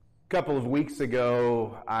couple of weeks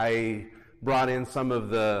ago, I brought in some of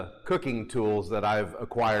the cooking tools that I've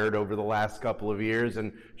acquired over the last couple of years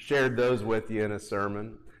and shared those with you in a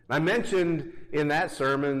sermon. I mentioned in that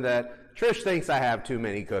sermon that Trish thinks I have too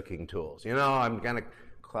many cooking tools. You know, I'm kind of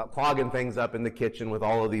clogging things up in the kitchen with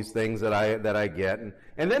all of these things that I get.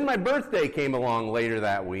 And then my birthday came along later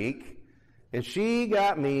that week, and she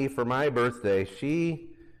got me, for my birthday, she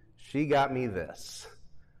got me this.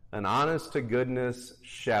 An honest-to-goodness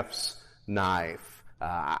chef's knife.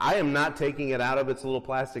 I am not taking it out of its little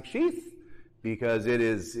plastic sheath because it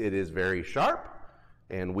is very sharp,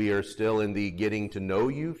 and we are still in the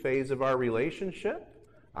getting-to-know-you phase of our relationship.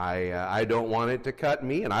 I don't want it to cut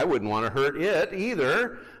me, and I wouldn't want to hurt it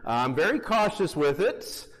either. I'm very cautious with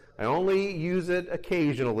it. I only use it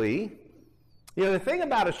occasionally. You know, the thing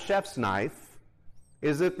about a chef's knife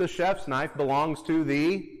is that the chef's knife belongs to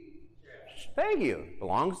the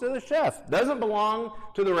belongs to the chef. Doesn't belong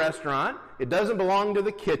to the restaurant. It doesn't belong to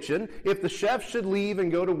the kitchen. If the chef should leave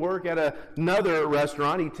and go to work at another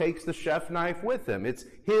restaurant, he takes the chef knife with him. It's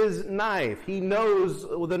his knife. He knows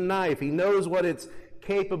the knife. He knows what it's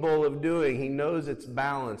capable of doing. He knows its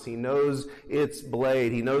balance. He knows its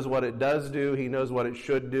blade. He knows what it does do. He knows what it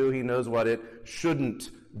should do. He knows what it shouldn't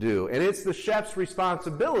do. And it's the chef's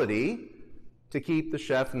responsibility to keep the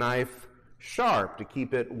chef knife sharp, to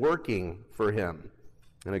keep it working for him.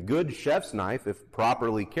 And a good chef's knife, if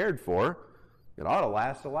properly cared for, it ought to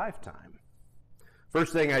last a lifetime.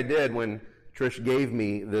 First thing I did when Trish gave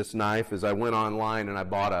me this knife is I went online and I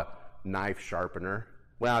bought a knife sharpener.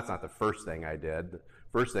 Well, that's not the first thing I did. The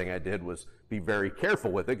first thing I did was be very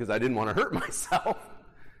careful with it because I didn't want to hurt myself.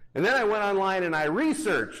 And then I went online and I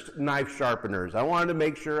researched knife sharpeners. I wanted to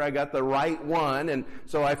make sure I got the right one. And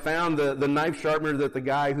so I found the knife sharpener that the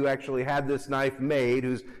guy who actually had this knife made,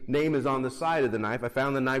 whose name is on the side of the knife, I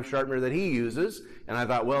found the knife sharpener that he uses. And I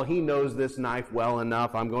thought, well, he knows this knife well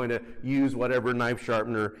enough. I'm going to use whatever knife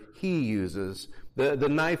sharpener he uses. The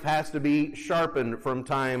knife has to be sharpened from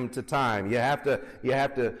time to time. You have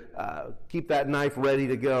to keep that knife ready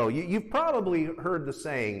to go. You've probably heard the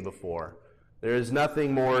saying before. There is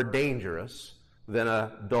nothing more dangerous than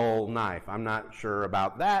a dull knife. I'm not sure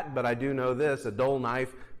about that, but I do know this. A dull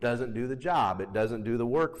knife doesn't do the job. It doesn't do the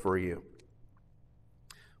work for you.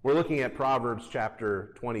 We're looking at Proverbs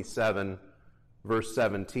chapter 27, verse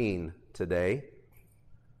 17 today.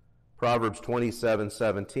 Proverbs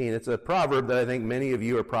 27:17. It's a proverb that I think many of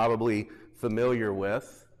you are probably familiar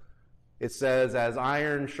with. It says, as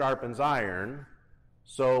iron sharpens iron,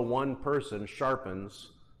 so one person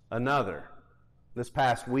sharpens another. This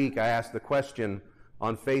past week, I asked the question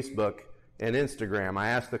on Facebook and Instagram. I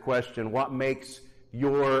asked the question, what makes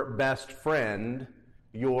your best friend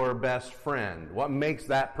your best friend? What makes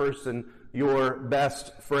that person your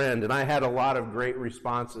best friend? And I had a lot of great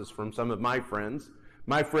responses from some of my friends.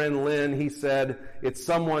 My friend Lynn, he said, it's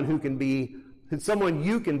someone you can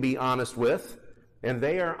be honest with, and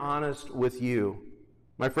they are honest with you.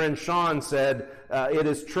 My friend Sean said, it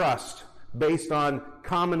is trust based on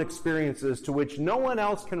common experiences to which no one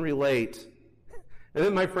else can relate. And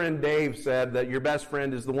then my friend Dave said that your best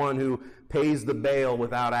friend is the one who pays the bail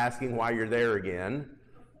without asking why you're there again.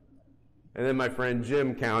 And then my friend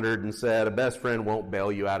Jim countered and said, a best friend won't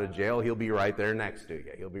bail you out of jail. He'll be right there next to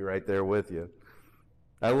you. He'll be right there with you.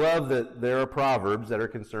 I love that there are proverbs that are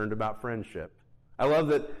concerned about friendship. I love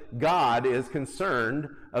that God is concerned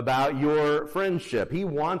about your friendship. He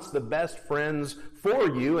wants the best friends for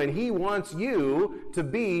you, and He wants you to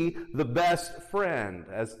be the best friend.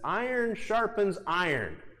 As iron sharpens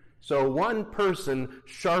iron, so one person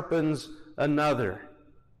sharpens another.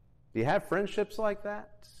 Do you have friendships like that?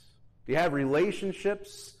 Do you have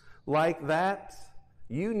relationships like that?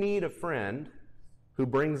 You need a friend who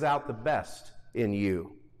brings out the best in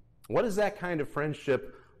you. What does that kind of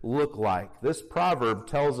friendship look like? This proverb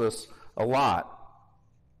tells us a lot.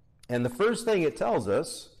 And the first thing it tells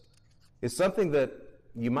us is something that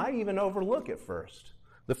you might even overlook at first.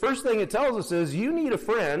 The first thing it tells us is you need a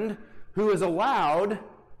friend who is allowed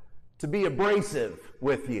to be abrasive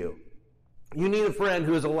with you. You need a friend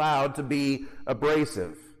who is allowed to be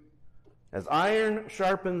abrasive. As iron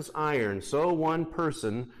sharpens iron, so one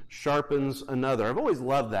person sharpens another. I've always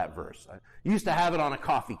loved that verse. I used to have it on a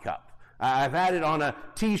coffee cup. I've had it on a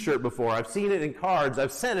t-shirt before. I've seen it in cards.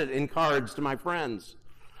 I've sent it in cards to my friends.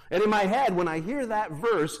 And in my head, when I hear that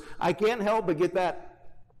verse, I can't help but get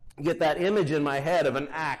that image in my head of an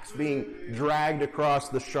axe being dragged across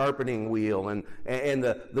the sharpening wheel and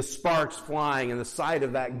the sparks flying and the sight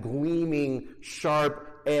of that gleaming,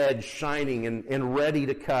 sharp edge shining and ready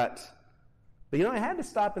to cut. But I had to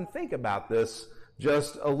stop and think about this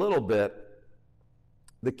just a little bit.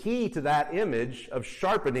 The key to that image of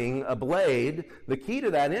sharpening a blade, the key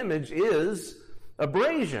to that image is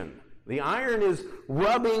abrasion. The iron is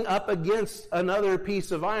rubbing up against another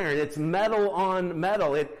piece of iron. It's metal on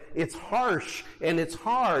metal. It's harsh and it's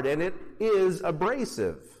hard and it is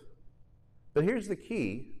abrasive. But here's the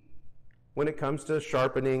key when it comes to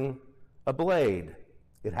sharpening a blade.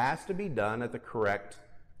 It has to be done at the correct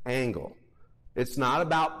angle. It's not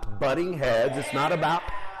about butting heads. It's not about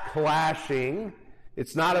clashing.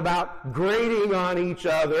 It's not about grating on each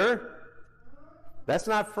other. That's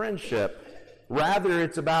not friendship. Rather,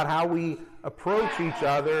 it's about how we approach each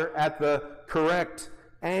other at the correct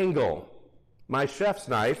angle. My chef's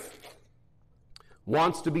knife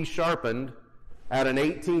wants to be sharpened at an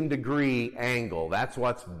 18-degree angle. That's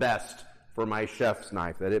what's best for my chef's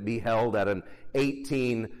knife, that it be held at an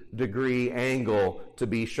 18-degree angle to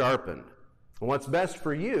be sharpened. And what's best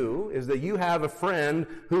for you is that you have a friend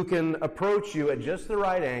who can approach you at just the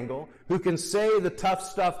right angle, who can say the tough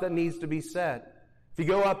stuff that needs to be said. If you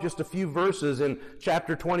go up just a few verses in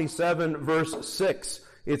chapter 27, verse 6,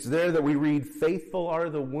 it's there that we read, "Faithful are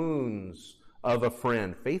the wounds of a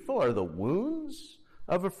friend." Faithful are the wounds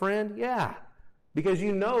of a friend? Yeah. Because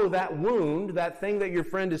you know that wound, that thing that your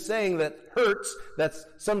friend is saying that hurts, that's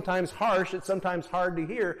sometimes harsh, it's sometimes hard to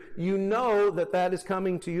hear, you know that that is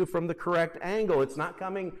coming to you from the correct angle. It's not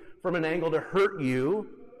coming from an angle to hurt you,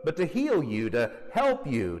 but to heal you, to help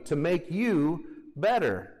you, to make you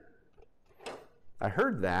better. I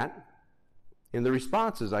heard that in the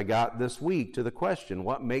responses I got this week to the question,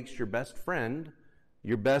 what makes your best friend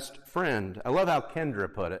your best friend? I love how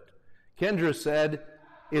Kendra put it. Kendra said,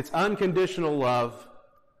 it's unconditional love,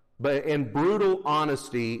 but in brutal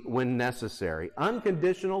honesty when necessary.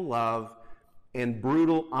 Unconditional love and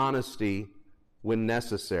brutal honesty when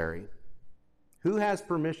necessary. Who has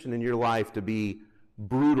permission in your life to be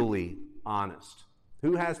brutally honest?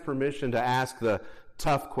 Who has permission to ask the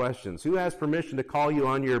tough questions? Who has permission to call you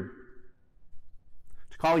on your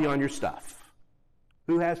stuff?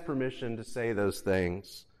 Who has permission to say those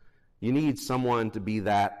things? You need someone to be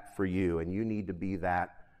that for you, and you need to be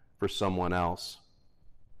that for someone else.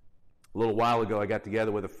 A little while ago, I got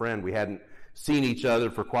together with a friend. We hadn't seen each other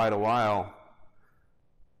for quite a while.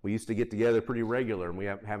 We used to get together pretty regular, and we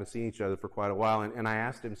haven't seen each other for quite a while, and I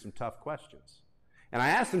asked him some tough questions. And I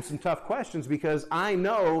asked him some tough questions because I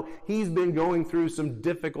know he's been going through some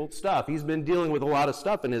difficult stuff. He's been dealing with a lot of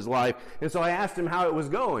stuff in his life. And so I asked him how it was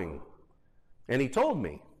going. And he told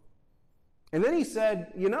me. And then he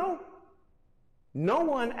said, no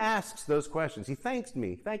one asks those questions. He thanked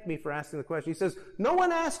me for asking the question. He says, no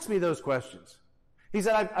one asks me those questions. He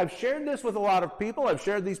said, I've shared this with a lot of people. I've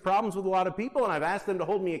shared these problems with a lot of people, and I've asked them to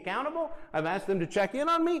hold me accountable. I've asked them to check in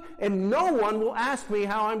on me, and no one will ask me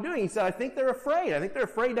how I'm doing. He said, I think they're afraid. I think they're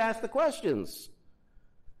afraid to ask the questions.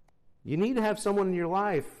 You need to have someone in your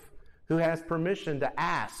life who has permission to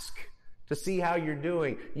ask, to see how you're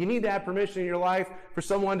doing. You need to have permission in your life for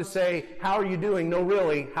someone to say, how are you doing? No,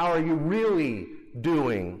 really, how are you really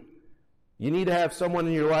doing? You need to have someone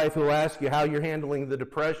in your life who will ask you how you're handling the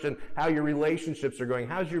depression, how your relationships are going.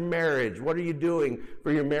 How's your marriage? What are you doing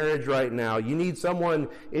for your marriage right now? You need someone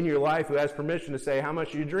in your life who has permission to say, how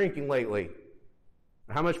much are you drinking lately?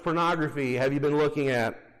 How much pornography have you been looking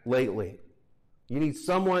at lately? You need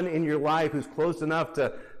someone in your life who's close enough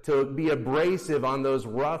to be abrasive on those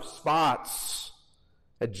rough spots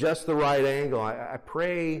at just the right angle. I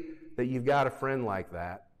pray that you've got a friend like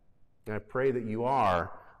that. And I pray that you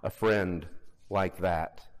are a friend like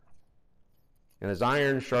that. And as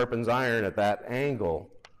iron sharpens iron at that angle,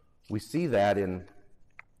 we see that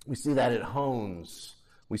it hones.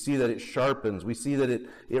 We see that it sharpens. We see that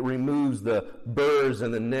it removes the burrs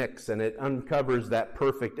and the nicks, and it uncovers that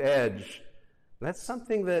perfect edge. And that's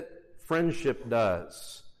something that friendship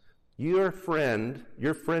does. Your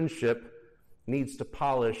friendship needs to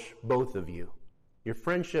polish both of you. Your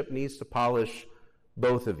friendship needs to polish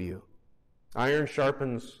both of you. Iron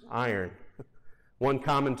sharpens iron. One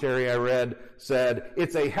commentary I read said,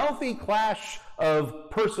 it's a healthy clash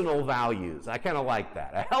of personal values. I kind of like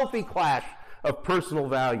that. A healthy clash of personal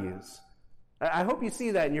values. I hope you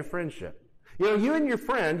see that in your friendship. You and your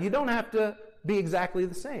friend, you don't have to be exactly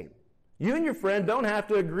the same. You and your friend don't have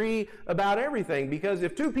to agree about everything, because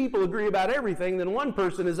if two people agree about everything, then one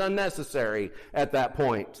person is unnecessary at that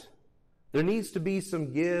point. There needs to be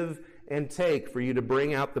some give and take for you to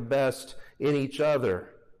bring out the best in each other.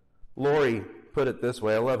 Lori put it this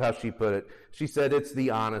way. I love how she put it. She said, it's the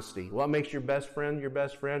honesty. What makes your best friend your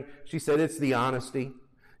best friend? She said, it's the honesty.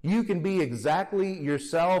 You can be exactly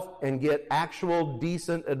yourself and get actual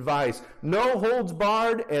decent advice. No holds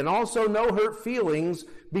barred and also no hurt feelings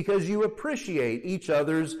because you appreciate each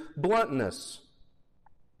other's bluntness.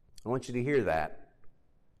 I want you to hear that.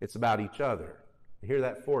 It's about each other. Hear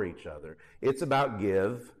that for each other. It's about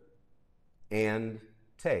give and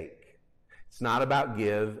take. It's not about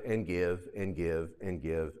give and give and give and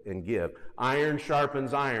give and give. Iron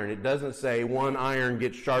sharpens iron. It doesn't say one iron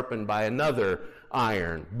gets sharpened by another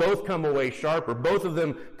iron. Both come away sharper. Both of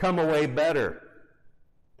them come away better.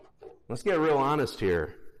 Let's get real honest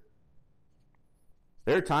here.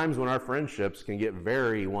 There are times when our friendships can get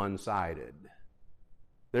very one-sided.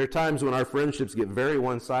 There are times when our friendships get very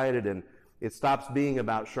one-sided and it stops being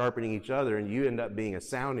about sharpening each other and you end up being a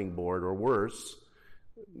sounding board, or worse,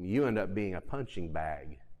 you end up being a punching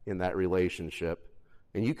bag in that relationship.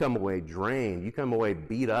 And you come away drained. You come away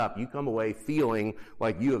beat up. You come away feeling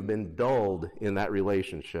like you have been dulled in that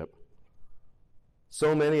relationship.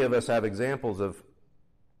 So many of us have examples of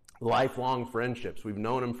lifelong friendships. We've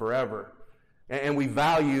known them forever. And we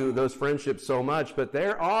value those friendships so much. But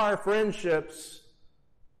there are friendships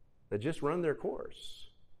that just run their course.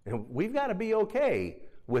 And we've got to be okay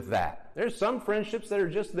with that. There's some friendships that are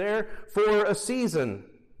just there for a season.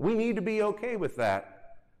 We need to be okay with that.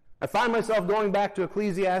 I find myself going back to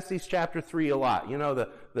Ecclesiastes chapter 3 a lot. You know,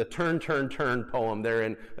 the turn poem there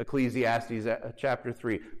in Ecclesiastes chapter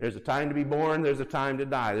 3. There's a time to be born, there's a time to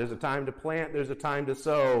die. There's a time to plant, there's a time to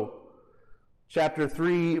sow. Chapter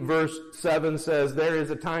 3, verse 7 says, there is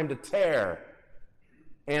a time to tear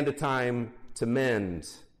and a time to mend.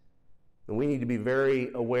 And we need to be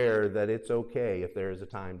very aware that it's okay if there is a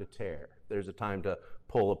time to tear. There's a time to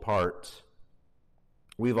pull apart.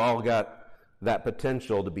 We've all got that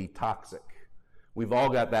potential to be toxic. We've all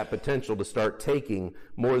got that potential to start taking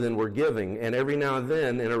more than we're giving. And every now and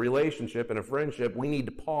then in a relationship, in a friendship, we need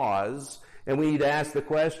to pause and we need to ask the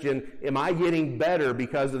question, am I getting better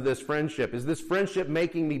because of this friendship? Is this friendship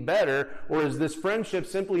making me better, or is this friendship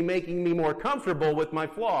simply making me more comfortable with my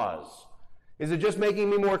flaws? Is it just making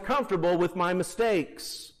me more comfortable with my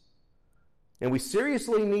mistakes? And we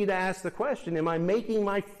seriously need to ask the question, am I making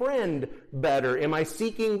my friend better? Am I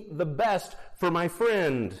seeking the best for my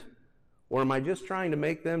friend? Or am I just trying to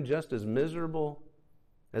make them just as miserable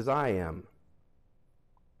as I am?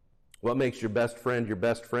 What makes your best friend your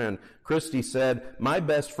best friend? Christy said, my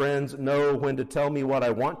best friends know when to tell me what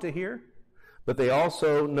I want to hear, but they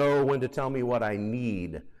also know when to tell me what I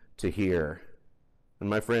need to hear. And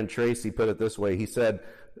my friend Tracy put it this way. He said,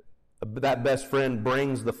 that best friend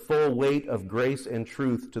brings the full weight of grace and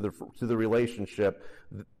truth to the relationship.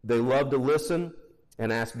 They love to listen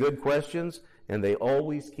and ask good questions, and they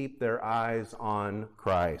always keep their eyes on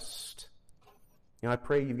Christ. You know, I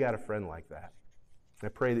pray you've got a friend like that. I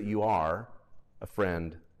pray that you are a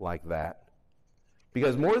friend like that.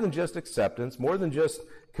 Because more than just acceptance, more than just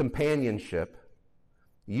companionship,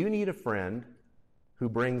 you need a friend who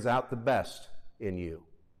brings out the best in you.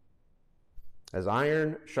 As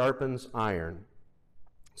iron sharpens iron,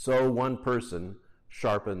 so one person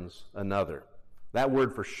sharpens another. That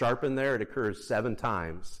word for sharpen there, it occurs 7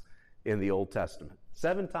 times in the Old Testament.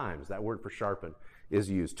 7 times that word for sharpen is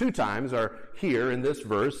used. 2 times are here in this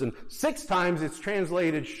verse, and 6 times it's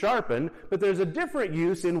translated sharpen, but there's a different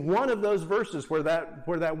use in one of those verses where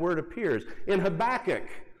that word appears. In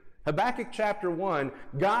Habakkuk chapter 1,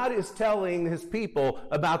 God is telling his people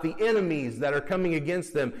about the enemies that are coming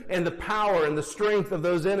against them and the power and the strength of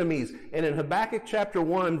those enemies. And in Habakkuk chapter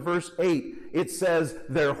 1, verse 8, it says,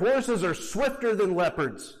 their horses are swifter than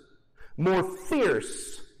leopards, more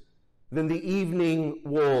fierce than the evening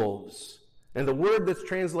wolves. And the word that's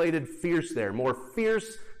translated fierce there, more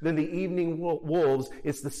fierce than the evening wolves,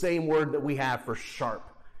 it's the same word that we have for sharp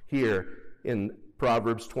here in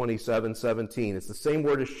Proverbs 27:17. It's the same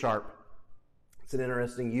word as sharp. It's an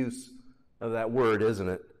interesting use of that word, isn't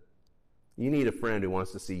it? You need a friend who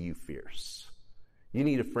wants to see you fierce. You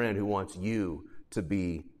need a friend who wants you to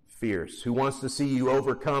be fierce, who wants to see you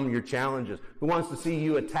overcome your challenges, who wants to see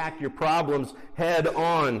you attack your problems head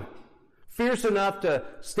on. Fierce enough to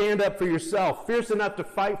stand up for yourself, fierce enough to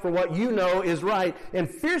fight for what you know is right, and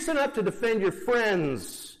fierce enough to defend your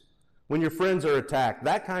friends when your friends are attacked.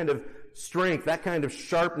 That kind of strength, that kind of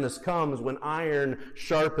sharpness comes when iron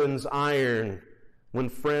sharpens iron, when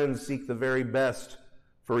friends seek the very best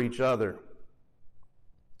for each other.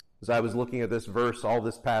 As I was looking at this verse all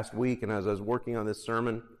this past week, and as I was working on this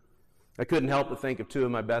sermon, I couldn't help but think of 2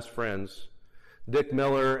 of my best friends, Dick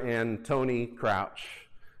Miller and Tony Crouch.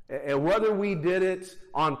 And whether we did it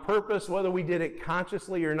on purpose, whether we did it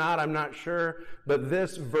consciously or not, I'm not sure. But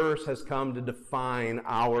this verse has come to define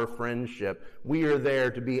our friendship. We are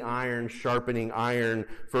there to be iron sharpening iron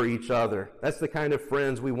for each other. That's the kind of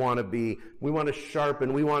friends we want to be. We want to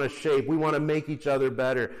sharpen. We want to shape. We want to make each other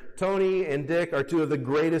better. Tony and Dick are two of the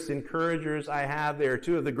greatest encouragers I have. They are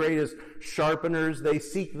two of the greatest sharpeners. They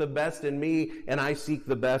seek the best in me, and I seek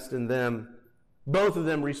the best in them. Both of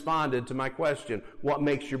them responded to my question, what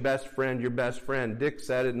makes your best friend your best friend? Dick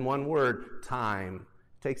said it in one word, time.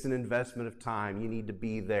 It takes an investment of time. You need to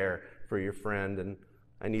be there for your friend, and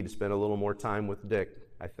I need to spend a little more time with Dick,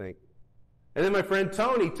 I think. And then my friend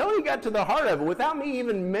Tony got to the heart of it without me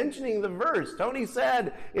even mentioning the verse. Tony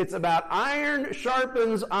said, it's about iron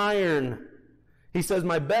sharpens iron. He says,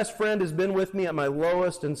 my best friend has been with me at my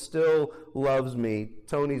lowest and still loves me.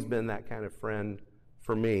 Tony's been that kind of friend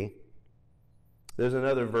for me. There's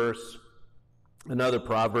another verse, another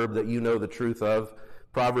proverb that you know the truth of.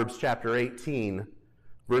 Proverbs chapter 18,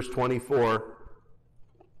 verse 24.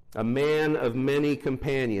 A man of many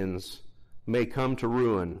companions may come to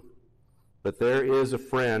ruin, but there is a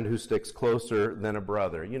friend who sticks closer than a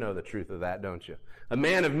brother. You know the truth of that, don't you? A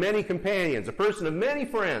man of many companions, a person of many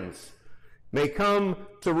friends, may come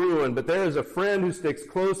to ruin, but there is a friend who sticks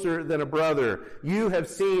closer than a brother. You have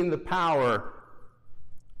seen the power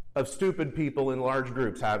of stupid people in large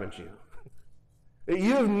groups, haven't you?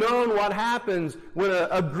 You have known what happens when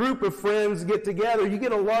a group of friends get together. You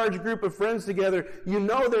get a large group of friends together, you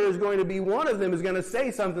know there is going to be one of them who's going to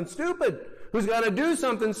say something stupid, who's going to do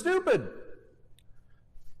something stupid.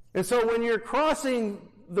 And so when you're crossing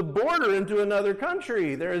the border into another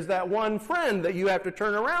country, there is that one friend that you have to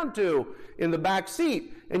turn around to in the back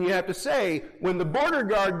seat, and you have to say, when the border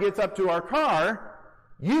guard gets up to our car,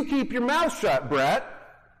 you keep your mouth shut, Brett.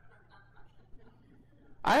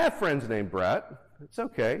 I have friends named Brett. It's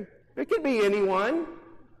okay. It could be anyone.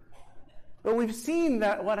 But we've seen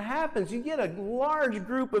that what happens. You get a large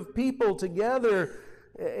group of people together,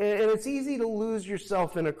 and it's easy to lose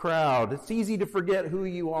yourself in a crowd. It's easy to forget who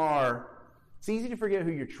you are. It's easy to forget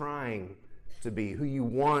who you're trying to be, who you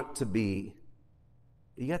want to be.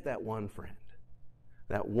 You got that one friend.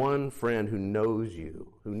 That one friend who knows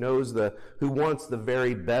you, who wants the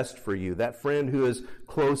very best for you. That friend who is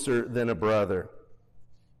closer than a brother.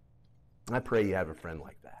 I pray you have a friend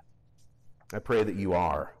like that. I pray that you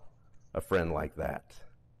are a friend like that.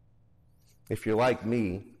 If you're like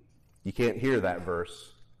me, you can't hear that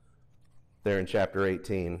verse there in chapter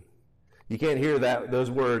 18. You can't hear those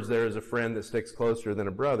words, there is a friend that sticks closer than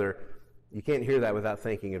a brother. You can't hear that without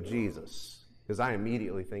thinking of Jesus, because I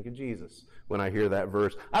immediately think of Jesus when I hear that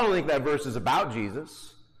verse. I don't think that verse is about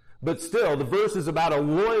Jesus. But still, the verse is about a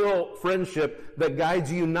loyal friendship that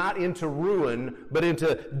guides you not into ruin, but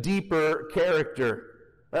into deeper character.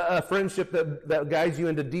 A friendship that guides you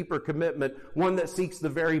into deeper commitment, one that seeks the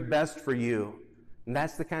very best for you. And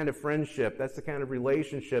that's the kind of friendship, that's the kind of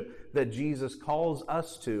relationship that Jesus calls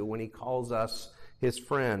us to when he calls us his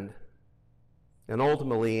friend. And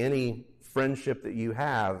ultimately, any friendship that you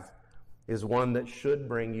have is one that should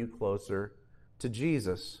bring you closer to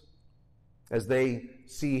Jesus. As they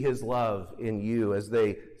see his love in you, as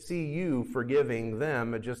they see you forgiving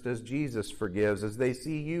them just as Jesus forgives, as they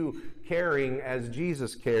see you caring as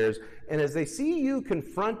Jesus cares, and as they see you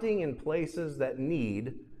confronting in places that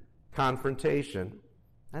need confrontation.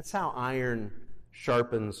 That's how iron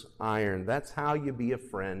sharpens iron. That's how you be a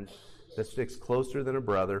friend that sticks closer than a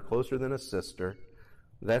brother, closer than a sister.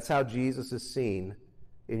 That's how Jesus is seen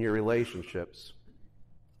in your relationships.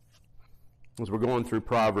 As we're going through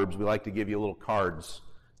Proverbs, we like to give you little cards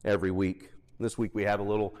every week. This week we have a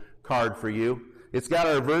little card for you. It's got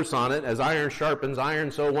our verse on it. As iron sharpens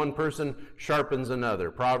iron, so one person sharpens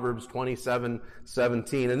another. Proverbs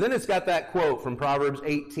 27:17. And then it's got that quote from Proverbs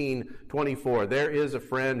 18:24. There is a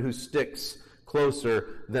friend who sticks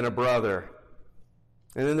closer than a brother.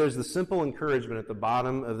 And then there's the simple encouragement at the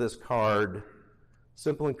bottom of this card.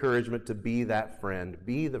 Simple encouragement to be that friend.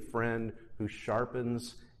 Be the friend who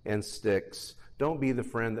sharpens and sticks. Don't be the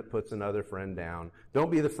friend that puts another friend down. Don't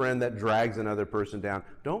be the friend that drags another person down.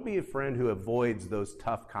 Don't be a friend who avoids those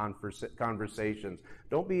tough conversations.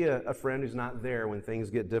 Don't be a friend who's not there when things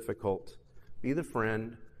get difficult. Be the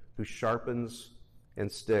friend who sharpens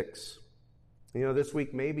and sticks. You know, this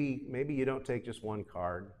week, maybe you don't take just one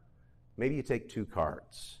card. Maybe you take 2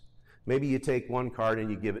 cards. Maybe you take one card and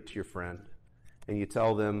you give it to your friend. And you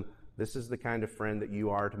tell them, this is the kind of friend that you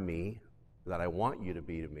are to me, that I want you to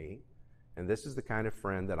be to me, and this is the kind of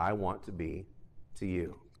friend that I want to be to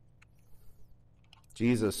you.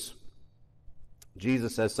 Jesus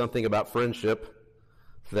says something about friendship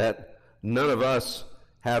that none of us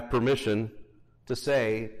have permission to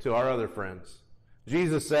say to our other friends.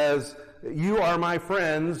 Jesus says, "You are my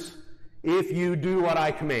friends if you do what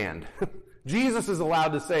I command." Jesus is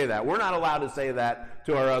allowed to say that. We're not allowed to say that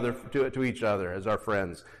to each other as our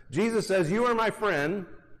friends. Jesus says, "You are my friend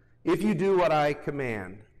if you do what I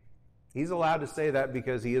command." He's allowed to say that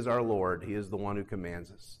because he is our Lord. He is the one who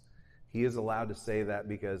commands us. He is allowed to say that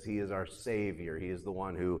because he is our Savior. He is the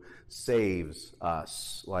one who saves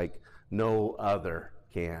us like no other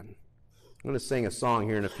can. I'm going to sing a song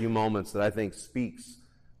here in a few moments that I think speaks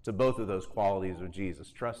to both of those qualities of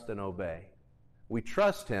Jesus, trust and obey. We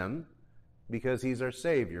trust him because he's our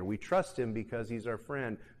Savior. We trust him because he's our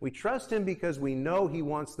friend. We trust him because we know he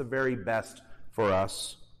wants the very best for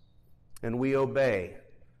us. And we obey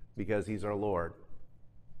because he's our Lord.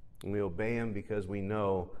 And we obey him because we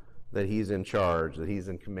know that he's in charge, that he's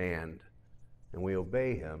in command. And we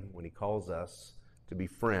obey him when he calls us to be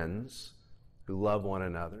friends who love one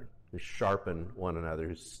another, who sharpen one another,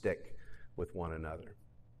 who stick with one another.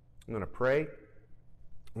 I'm going to pray.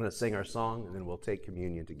 I'm going to sing our song, and then we'll take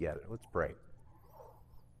communion together. Let's pray.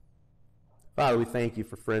 Father, we thank you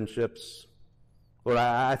for friendships. Lord,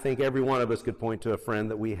 I think every one of us could point to a friend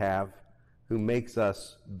that we have who makes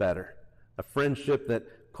us better. A friendship that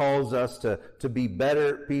calls us to be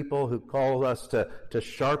better people, who calls us to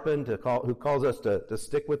sharpen, who calls us to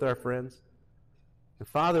stick with our friends. And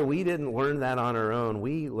Father, we didn't learn that on our own.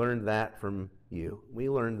 We learned that from you. We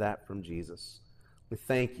learned that from Jesus. We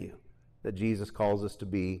thank you that Jesus calls us to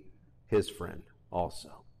be his friend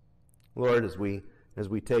also. Lord, as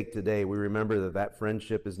we take today, we remember that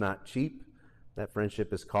friendship is not cheap. That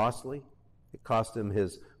friendship is costly. It cost him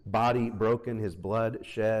his body broken, his blood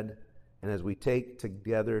shed. And as we take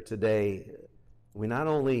together today, we not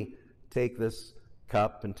only take this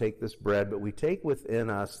cup and take this bread, but we take within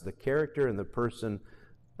us the character and the person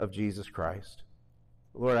of Jesus Christ.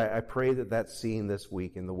 Lord, I pray that that's seen this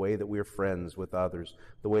week in the way that we are friends with others,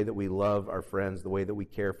 the way that we love our friends, the way that we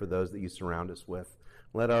care for those that you surround us with.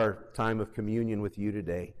 Let our time of communion with you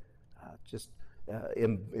today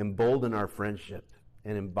embolden our friendship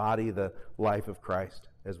and embody the life of Christ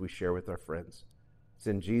as we share with our friends. It's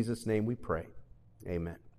in Jesus' name we pray. Amen.